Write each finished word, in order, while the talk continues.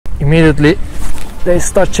immediately they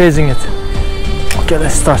start chasing it. Okay,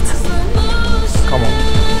 let's start. Come on,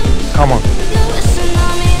 come on,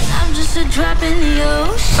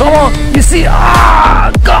 come on. You see,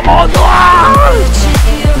 come on.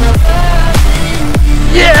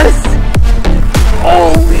 Yes.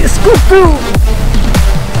 Oh, it's good too.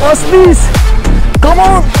 What's this? Come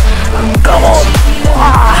on, come on.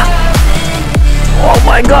 Oh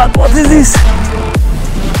my God, what is this?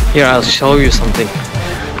 Here, I'll show you something.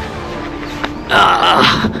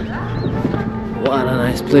 What a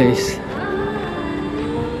nice place.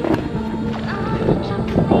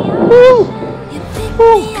 Woo!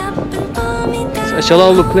 Woo! Such a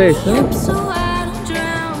lovely place, huh?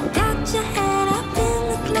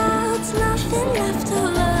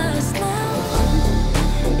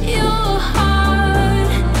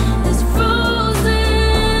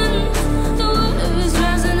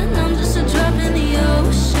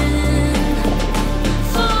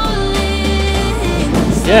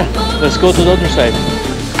 Yeah, let's go to the other side.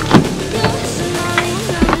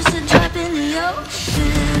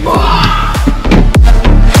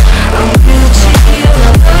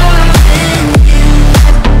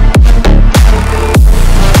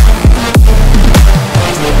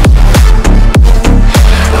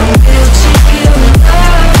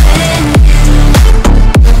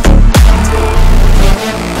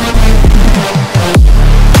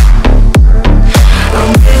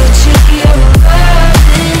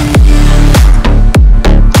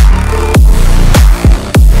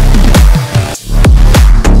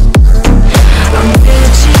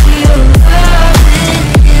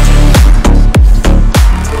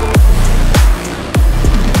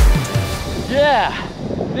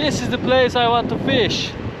 This is the place I want to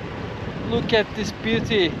fish. Look at this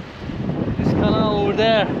beauty. This canal over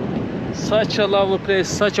there. Such a lovely place,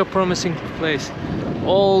 such a promising place.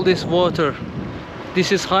 All this water.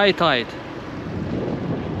 This is high tide.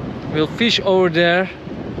 We'll fish over there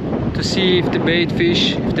to see if the bait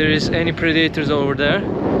fish, if there is any predators over there,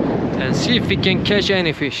 and see if we can catch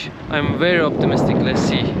any fish. I'm very optimistic. Let's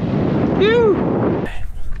see. Woo!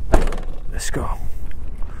 Let's go.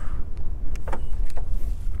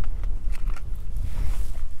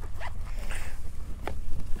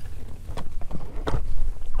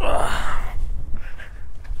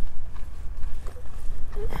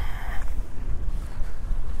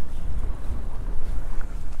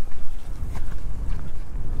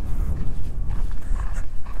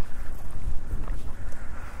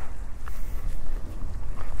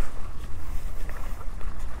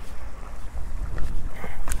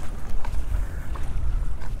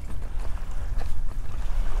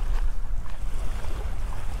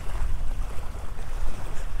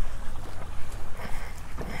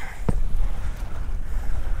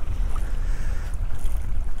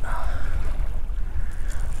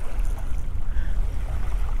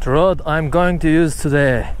 The rod I'm going to use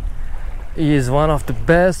today is one of the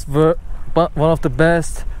best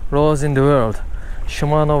rods in the world,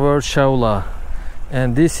 Shimano World Shaula,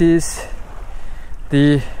 and this is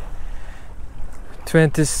the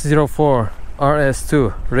 2004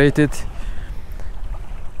 RS2, rated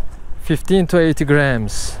 15 to 80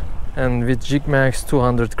 grams and with jig max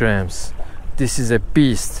 200 grams. This is a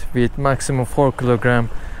beast with maximum 4 kilogram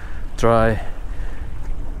drag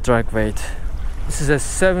weight. This is a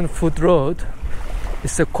 7-foot rod.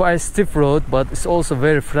 It's a quite stiff rod, but it's also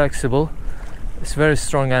very flexible. It's very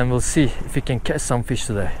strong, and we'll see if we can catch some fish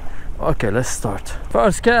today. Okay, let's start.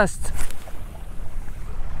 First cast.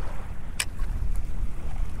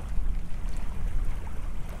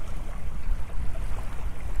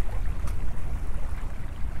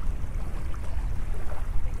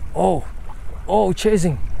 Oh,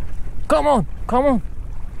 chasing. Come on, come on.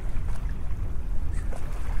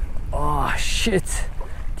 Oh shit,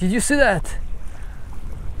 did you see that?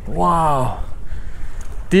 Wow,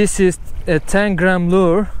 this is a 10-gram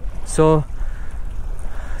lure, so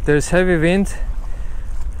there's heavy wind.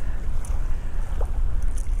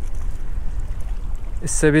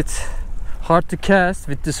 It's a bit hard to cast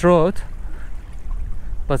with this rod,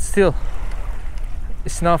 but still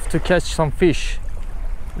it's enough to catch some fish.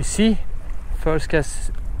 You see, first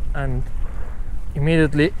cast, and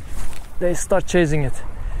immediately they start chasing it.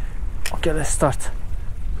 Okay, let's start.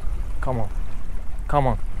 Come on, come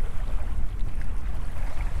on,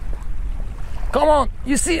 come on.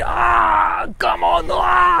 You see, come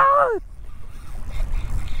on.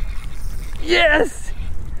 Yes.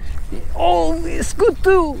 Oh, it's good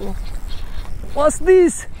too. What's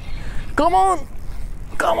this? Come on,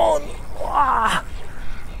 come on.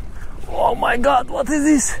 Oh my God, what is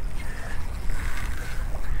this?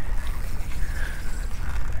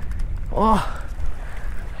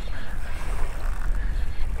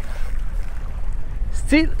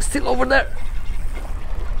 Still over there.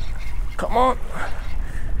 Come on.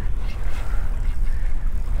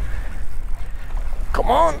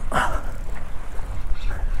 Come on.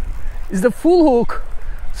 Is the full hook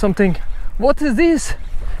something? What is this?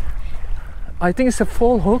 I think it's a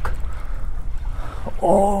full hook.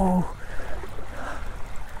 Oh,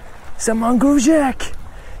 it's a mangrove jack.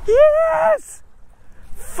 Yes!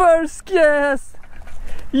 First cast.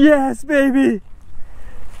 Yes, baby.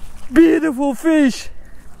 Beautiful fish.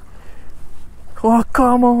 Oh,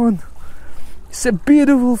 come on. It's a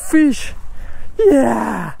beautiful fish.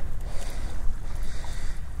 Yeah.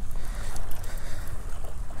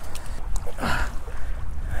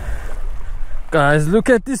 Guys, look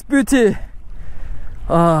at this beauty.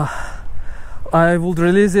 I would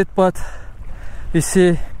release it, but you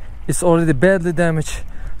see it's already badly damaged,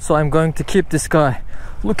 so I'm going to keep this guy.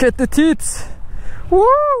 Look at the teeth.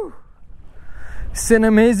 Woo! It's an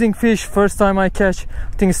amazing fish. First time I catch,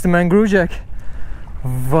 I think it's the mangrove jack.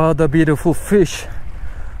 What a beautiful fish.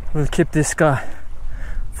 We'll keep this guy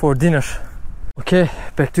for dinner. Okay,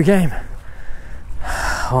 back to game.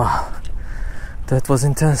 Wow, that was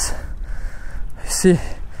intense. You see,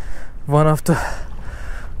 one of the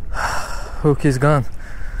hook is gone.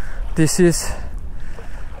 This is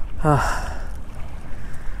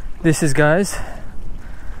guys,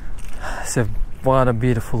 it's a what a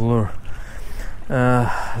beautiful lure.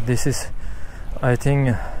 This is, I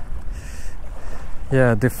think,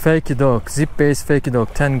 yeah, the Fakey Dog, zip-based Fakey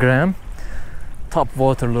Dog, 10 gram, top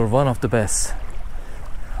water lure, one of the best.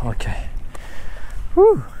 Okay.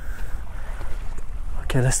 Woo.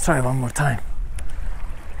 Okay, let's try one more time.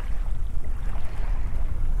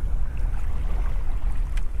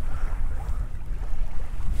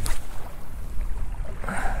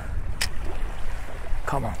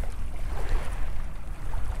 Come on.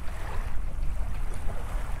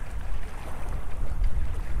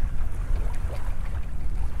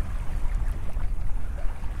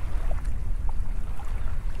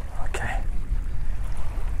 Okay.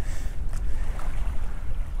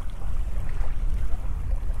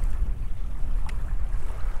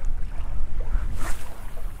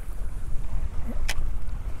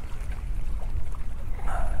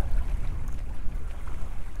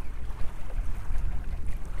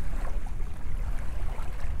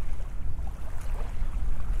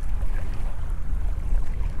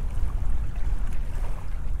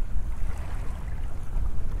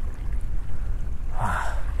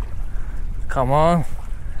 Come on,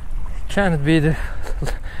 can it be the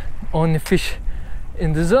only fish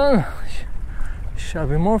in the zone? Shall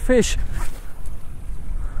be more fish.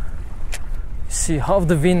 See how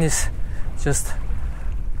the wind is just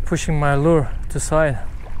pushing my lure to side.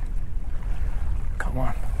 Come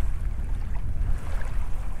on.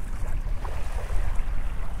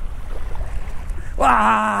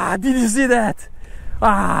 Ah, did you see that?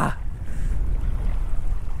 Ah.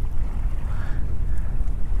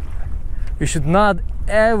 You should not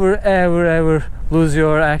ever lose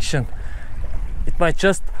your action. It might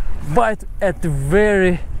just bite at the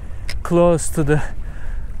very close to the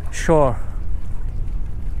shore.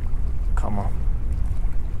 Come on.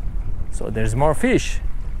 So there's more fish.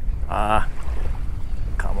 Ah,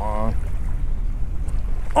 come on.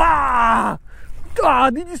 Ah,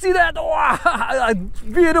 did you see that? Ah,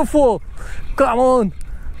 beautiful. Come on.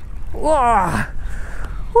 Ah,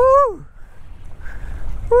 woo,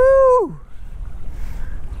 woo.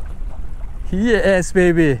 Yes,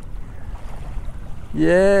 baby.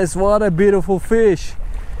 Yes, what a beautiful fish.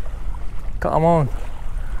 Come on.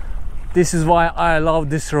 This is why I love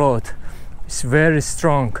this rod. It's very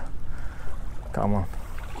strong. Come on.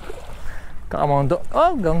 Come on.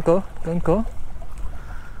 Don't go. Don't go.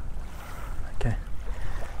 Okay.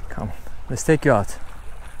 Come on. Let's take you out.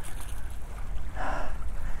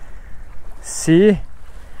 See?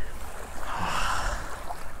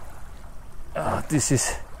 This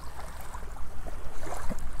is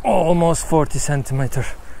almost 40 centimeters.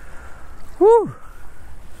 Woo!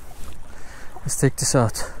 Let's take this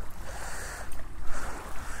out.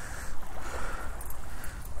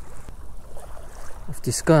 Of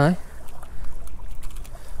this guy.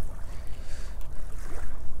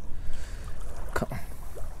 Come on.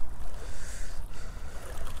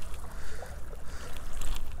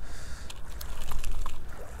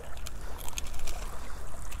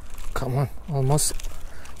 Come on, almost.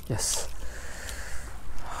 Yes.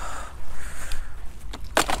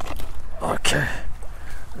 Okay,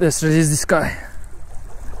 let's release this guy.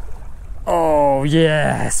 Oh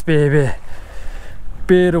yes, baby,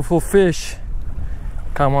 beautiful fish.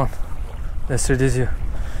 Come on, let's release you.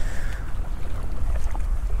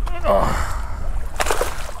 Oh.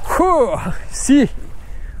 Whew. See,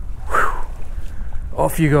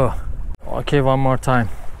 Off you go. Okay, one more time.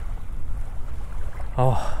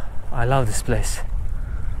 Oh, I love this place.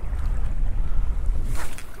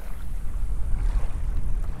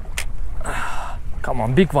 Come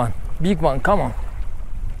on, big one, come on.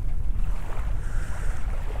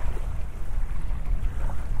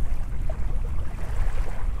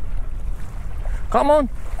 Come on.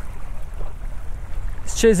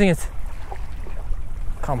 It's chasing it.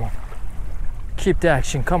 Come on. Keep the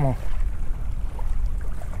action, come on.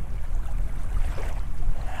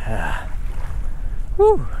 Yeah.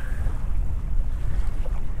 Woo.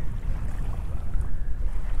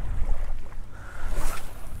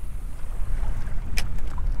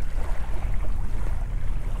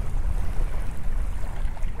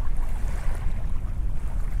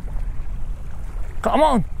 Come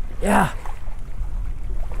on. Yeah.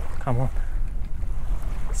 Come on.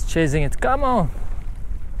 It's chasing it. Come on.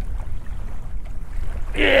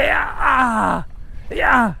 Yeah.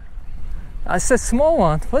 Yeah. I said small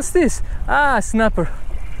one. What's this? Ah, snapper.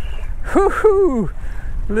 Woohoo!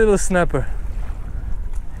 Little snapper.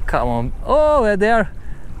 Come on. Oh, they are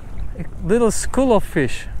a little school of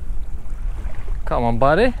fish. Come on,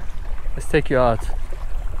 buddy. Let's take you out.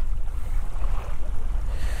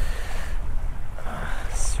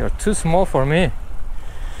 You're too small for me.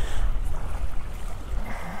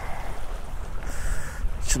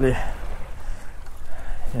 Actually,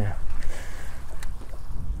 yeah.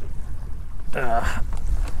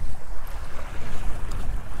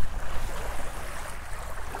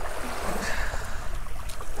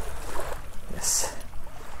 Yes.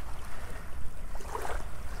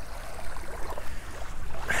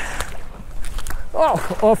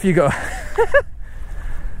 Oh, off you go.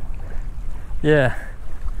 Yeah.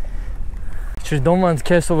 Actually, don't want to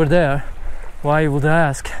cast over there. Why you would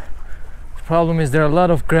ask? The problem is there are a lot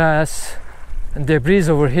of grass and debris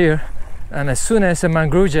over here, and as soon as a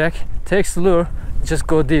mangrove jack takes the lure, just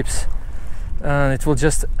go deeps, and it will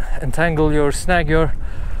just entangle your snag your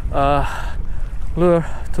lure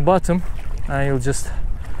to bottom, and you'll just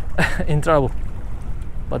in trouble.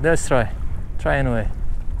 But let's try anyway.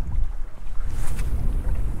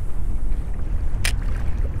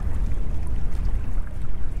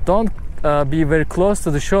 Don't be very close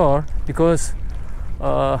to the shore, because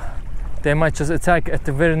they might just attack at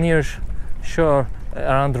the very near shore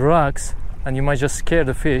around the rocks, and you might just scare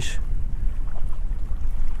the fish.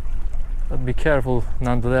 But be careful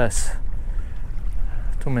nonetheless.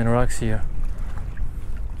 Too many rocks here.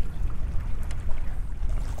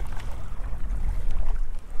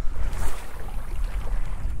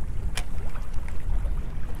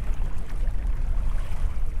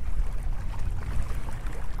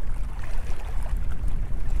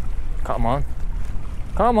 Come on.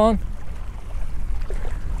 Come on.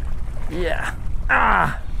 Yeah.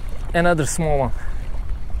 Ah! Another small one.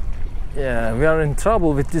 Yeah, we are in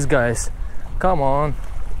trouble with these guys. Come on.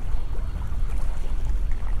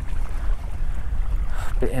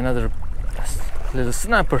 Another little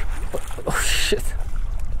snapper. Oh shit.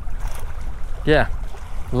 Yeah.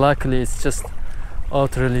 Luckily it's just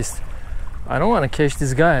auto released. I don't want to catch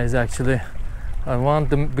these guys actually. I want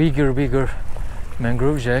the bigger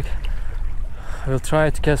mangrove jack. We'll try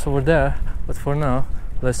to cast over there, but for now,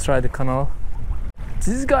 let's try the canal.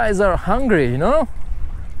 These guys are hungry, you know?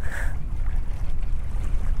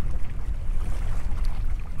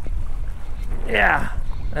 Yeah,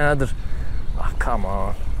 another. Oh, come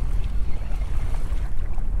on.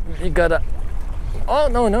 You gotta. Oh,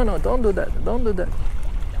 no, don't do that. Don't do that.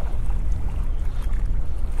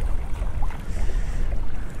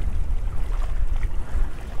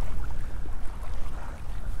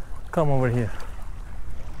 Come over here.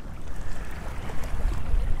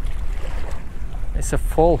 It's a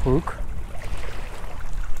fall hook.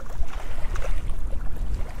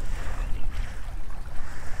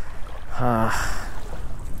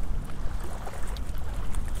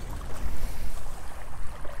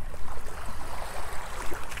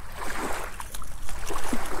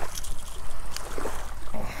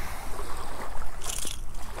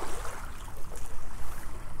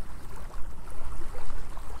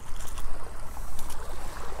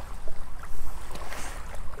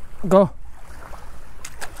 Go.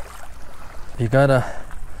 You gotta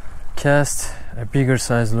cast a bigger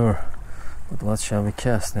size lure. But what shall we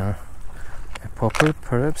cast now? A popper,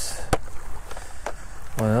 perhaps?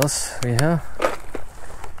 What else we have?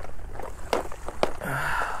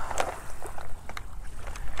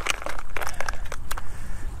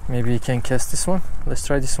 Maybe we can cast this one. Let's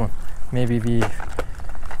try this one. Maybe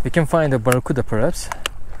we can find a barracuda, perhaps.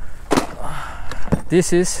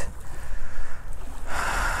 This is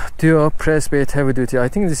Duo press bait heavy duty. I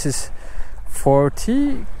think this is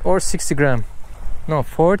 40 or 60 gram. No,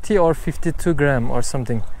 40 or 52 gram or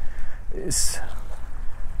something. It's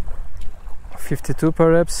 52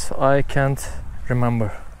 perhaps, I can't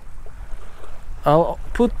remember. I'll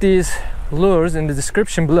put these lures in the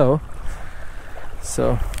description below.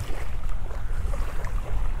 So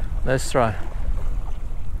let's try.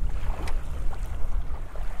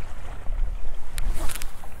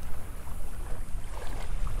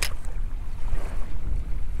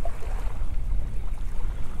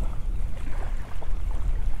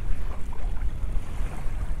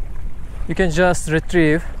 You can just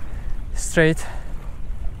retrieve straight.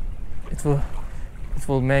 It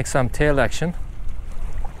will make some tail action.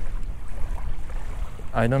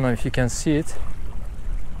 I don't know if you can see it.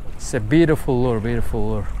 It's a beautiful lure, beautiful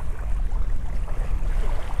lure.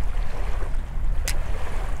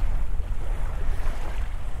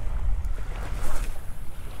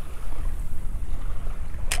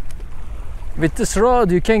 With this rod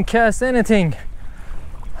you can cast anything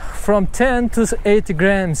from 10 to 80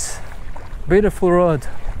 grams. Beautiful rod.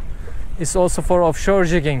 It's also for offshore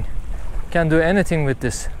jigging. Can do anything with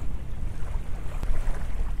this.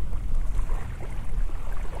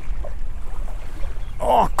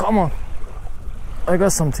 Oh, come on. I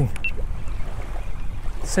got something.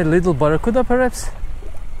 It's a little barracuda perhaps?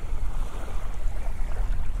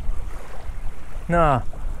 No.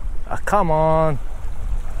 Come on.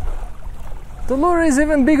 The lure is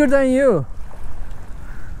even bigger than you.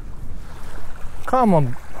 Come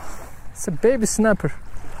on. It's a baby snapper.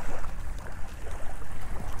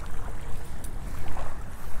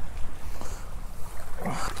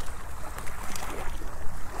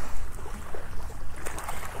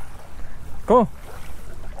 Go.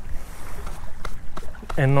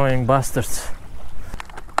 Annoying bastards.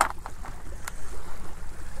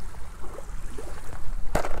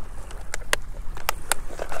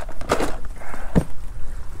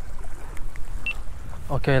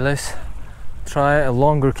 Okay, let's try a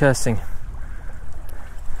longer casting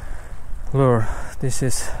lure. This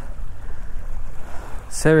is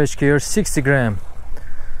Savage Gear 60 gram.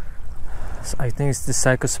 So I think it's the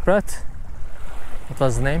Certate. What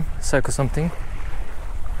was the name? Psycho something.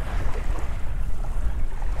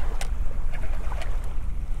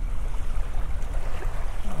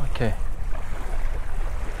 Okay.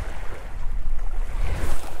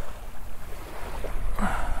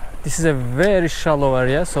 This is a very shallow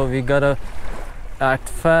area, so we gotta act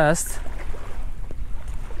fast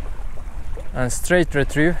and straight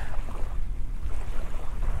retrieve.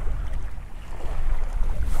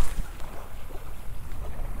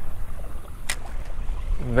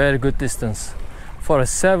 Very good distance. For a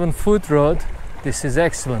 7-foot rod, this is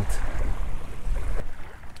excellent.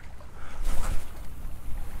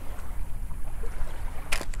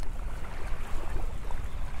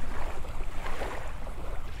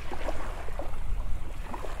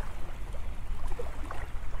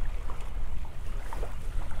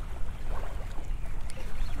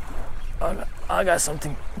 I got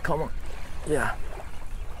something. Come on. Yeah.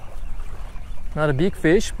 Not a big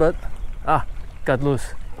fish, but got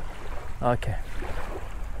loose. Okay.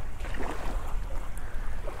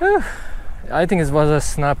 Whew. I think it was a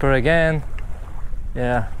snapper again.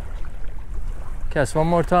 Yeah. Cast one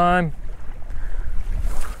more time.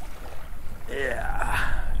 Yeah.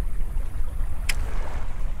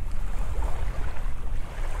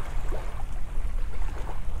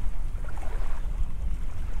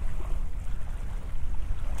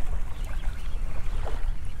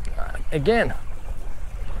 Again,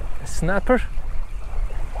 a snapper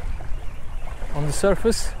on the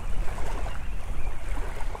surface.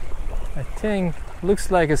 I think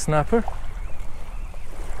looks like a snapper.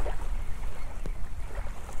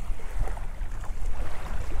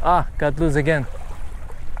 Got loose again.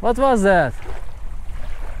 What was that?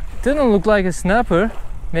 Didn't look like a snapper.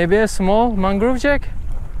 Maybe a small mangrove jack.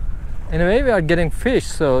 Anyway, we are getting fish,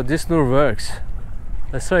 so this lure works.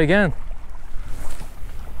 Let's try again.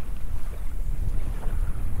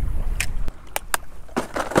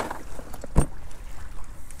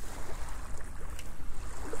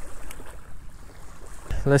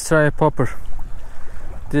 Let's try a popper.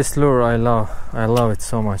 This lure I love it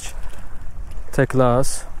so much. Take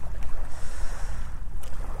loss.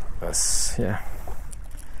 Yes, yeah.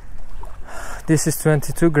 This is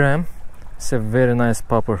 22 gram. It's a very nice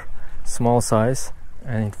popper, small size,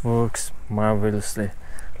 and it works marvelously.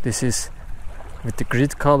 This is with the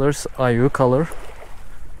grid colors, IU color,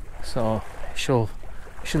 so it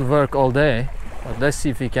should work all day. But let's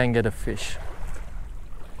see if we can get a fish.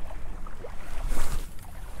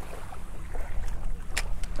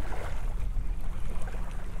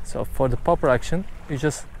 So for the popper action, you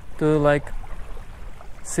just do like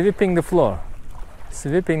Sweeping the floor.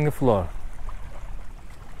 Sweeping the floor.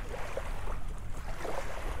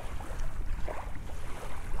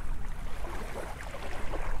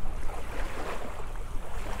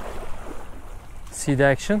 See the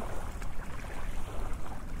action?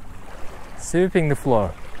 Sweeping the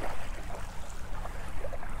floor.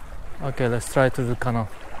 Okay, let's try through the canal.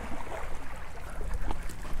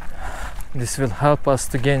 This will help us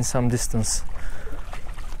to gain some distance.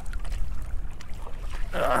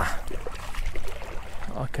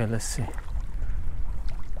 Okay, let's see.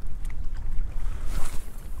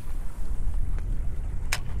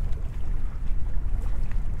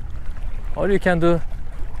 Or you can do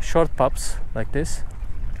short pops like this.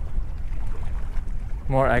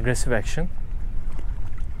 More aggressive action.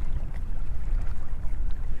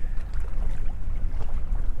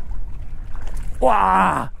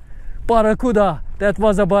 Wow! Barracuda! That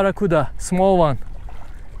was a barracuda, small one.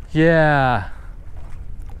 Yeah.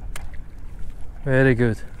 Very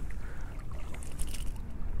good.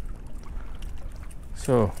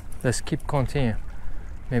 So let's keep continue.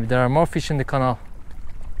 Maybe there are more fish in the canal.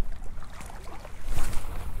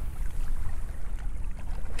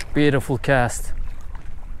 Beautiful cast.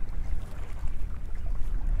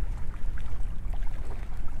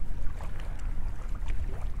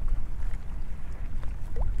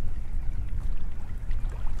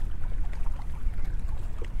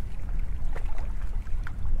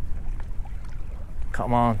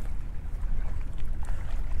 Come on.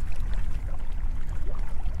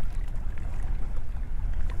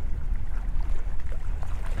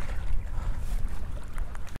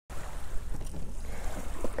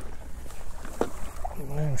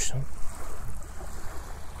 Neymiş lan?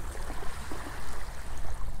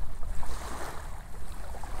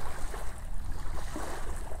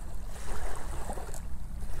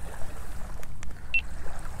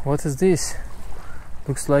 What is this?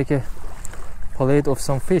 Looks like a plate of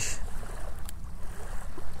some fish.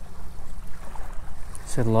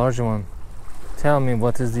 It's a large one. Tell me,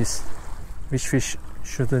 what is this? Which fish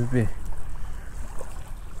should it be?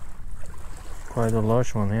 Quite a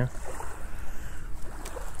large one, yeah.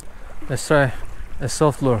 Let's try a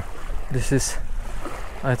soft lure. This is,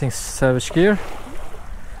 I think, Savage Gear.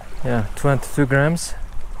 Yeah, 22 grams.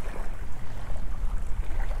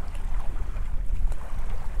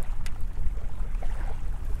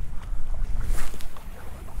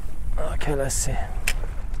 Okay, let's see.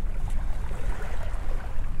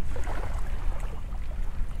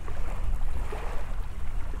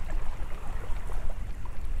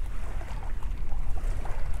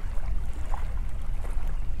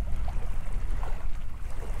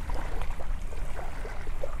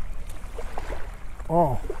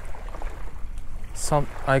 Oh,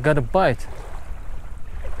 I got a bite.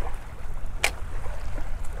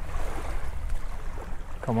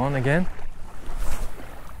 Come on again.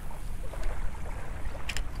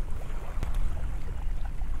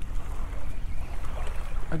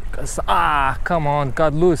 Come on,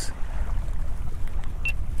 got loose.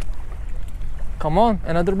 Come on,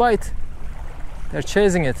 another bite. They're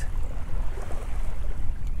chasing it.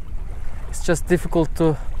 It's just difficult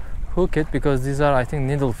to hook it because these are, I think,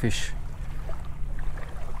 needlefish.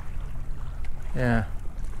 Yeah.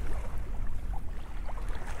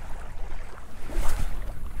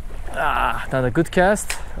 Not a good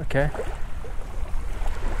cast. Okay.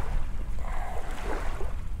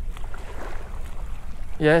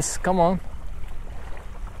 Yes, come on.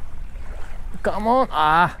 Come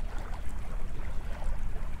on.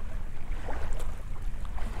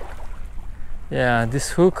 Yeah,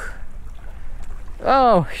 this hook.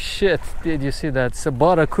 Oh shit, did you see that? It's a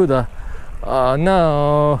barracuda. Oh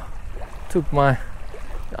no. Took my...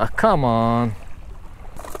 come on.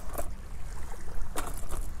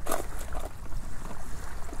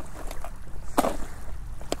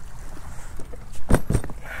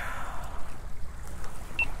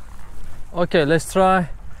 Okay, let's try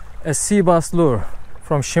a sea bass lure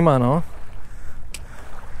from Shimano.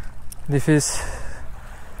 This is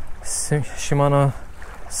Shimano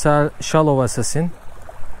Shaula Assassin.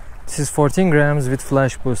 This is 14 grams with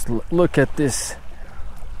flash boost. Look at this.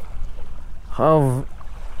 How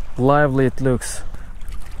lively it looks.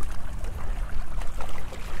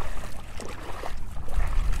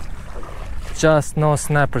 Just no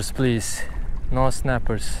snappers, please. No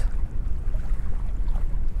snappers.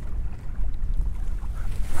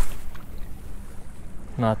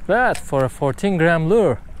 Not bad for a 14-gram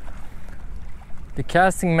lure. The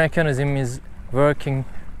casting mechanism is working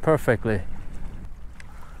perfectly.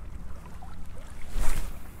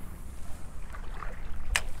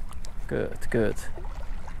 Good, good.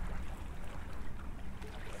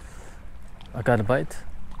 I got a bite.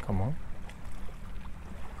 Come on.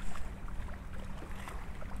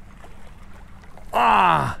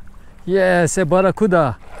 Ah, yes, a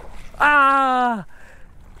barracuda. Ah,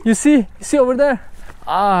 you see over there?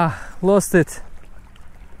 Ah, lost it.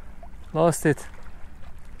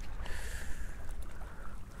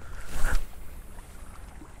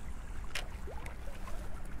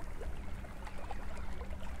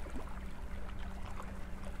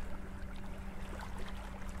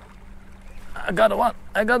 I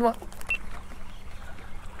got one.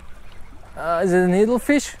 Is it a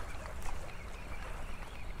needlefish?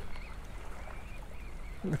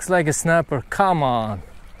 Looks like a snapper. Come on.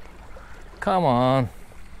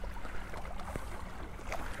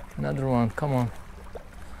 Another one. Come on.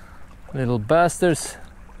 Little bastards.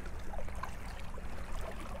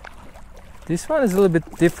 This one is a little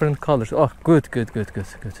bit different colors. Oh, good.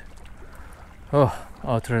 Oh,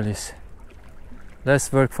 out release.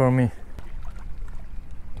 Less work for me.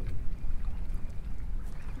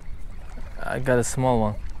 I got a small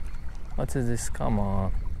one. What is this? Come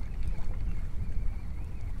on.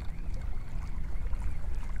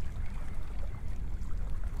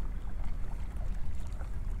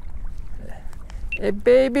 A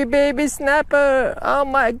baby snapper. Oh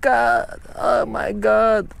my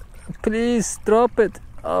god. Please drop it.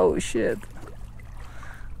 Oh shit.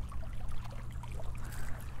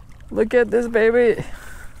 Look at this baby.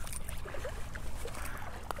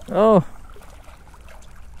 Oh.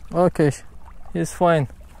 Okay. He's fine.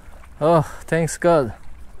 Oh, thanks God.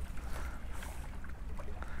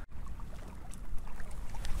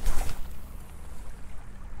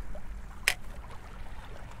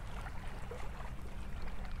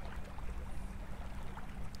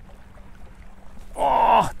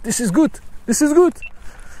 Oh, this is good.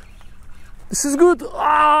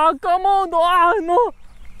 Ah, come on. Ah, no.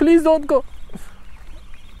 Please don't go.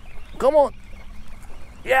 Come on.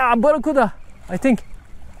 Yeah, barracuda, I think.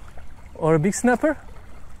 Or a big snapper?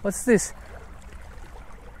 What's this?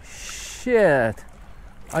 Shit.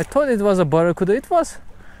 I thought it was a barracuda. It was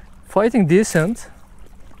fighting decent,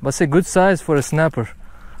 but it's a good size for a snapper.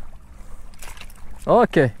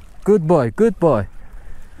 Okay, good boy.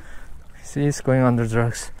 See, it's going under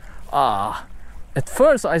drugs. Ah, at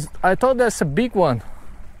first I thought that's a big one,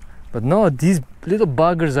 but no, these little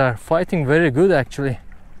buggers are fighting very good actually.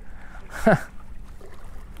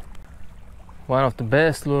 One of the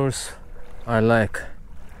best lures I like.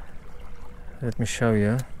 Let me show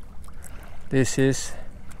you. This is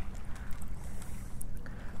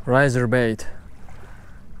riser bait.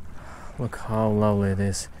 Look how lovely it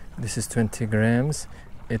is. This is 20 grams.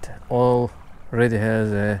 It already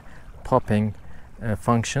has a popping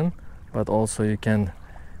function, but also you can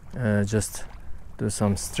just do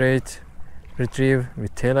some straight retrieve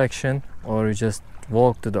with tail action, or you just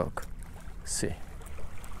walk the dog. See.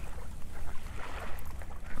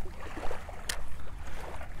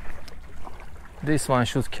 This one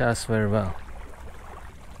should cast very well.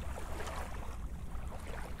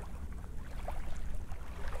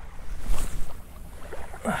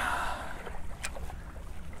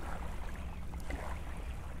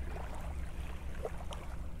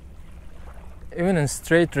 Even in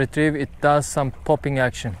straight retrieve, it does some popping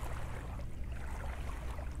action.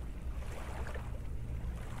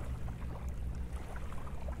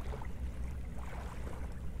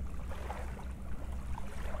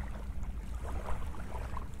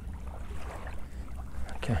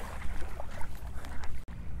 Okay.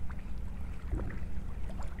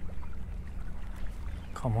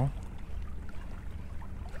 Come on.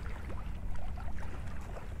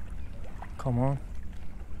 Come on.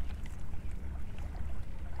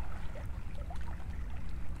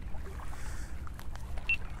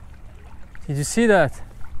 Did you see that?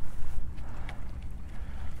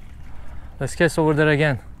 Let's cast over there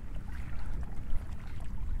again.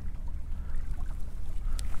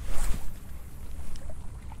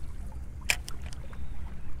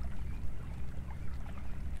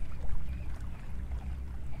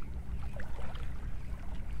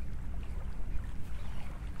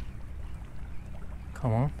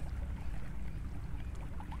 Come on.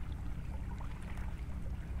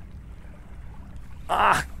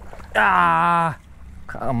 Ah,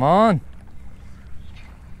 come on.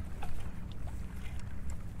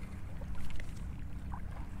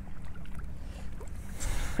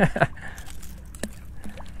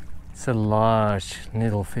 It's a large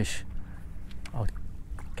needlefish. I'll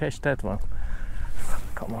catch that one.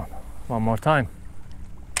 Come on, one more time.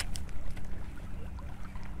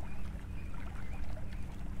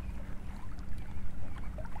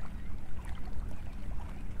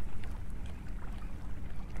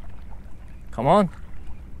 Come on.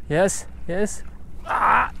 Yes.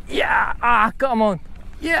 Ah. Yeah. Ah, come on.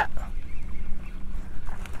 Yeah.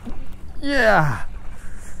 Yeah.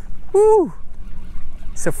 Woo.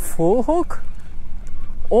 It's a full hook.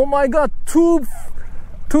 Oh my god, two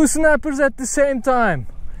snappers at the same time.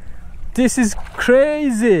 This is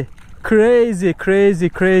crazy. Crazy, crazy,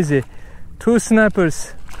 crazy. Two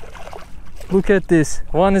snappers. Look at this.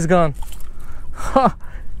 One is gone. Ha!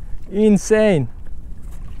 Insane.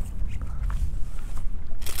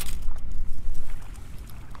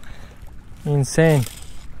 Insane.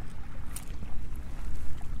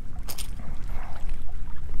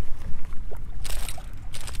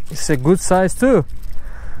 It's a good size too.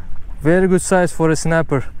 Very good size for a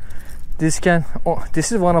snapper. This can, oh,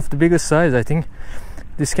 this is one of the biggest size, I think.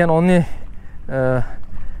 This can only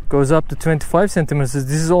goes up to 25 centimeters.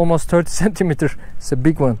 This is almost 30 centimeters. It's a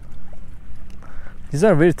big one. These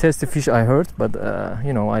are very tasty fish, I heard, but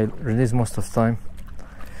you know, I release most of the time.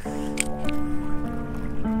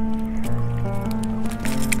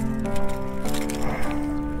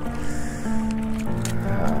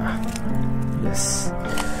 Yes.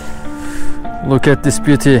 Look at this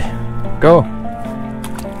beauty. Go.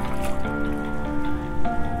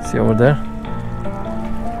 See over there?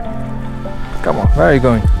 Come on, where are you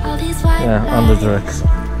going? Yeah, under the wreck.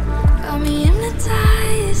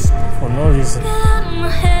 For no reason.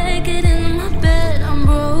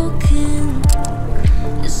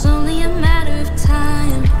 It's only a matter of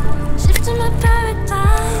time. Shifting my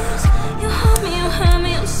paradigms. You hold me, you hurt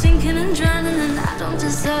me. I'm sinking and drowning, and I don't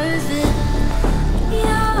deserve it.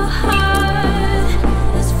 Your heart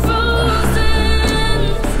is frozen.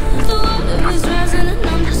 The water is rising, and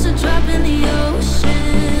I'm just a drop in the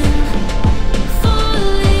ocean.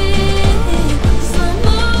 Falling, slow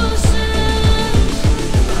motion.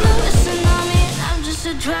 You're missing on me, and I'm just a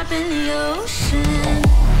drop in the ocean.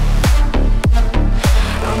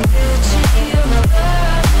 I'm guilty of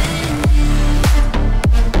loving you.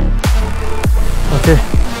 Okay,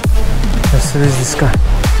 let's release this guy.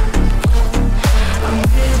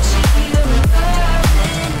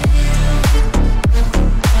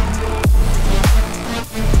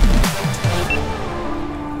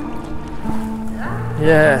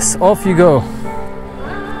 Yes, off you go.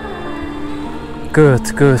 Good,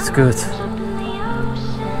 good, good.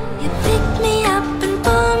 You picked me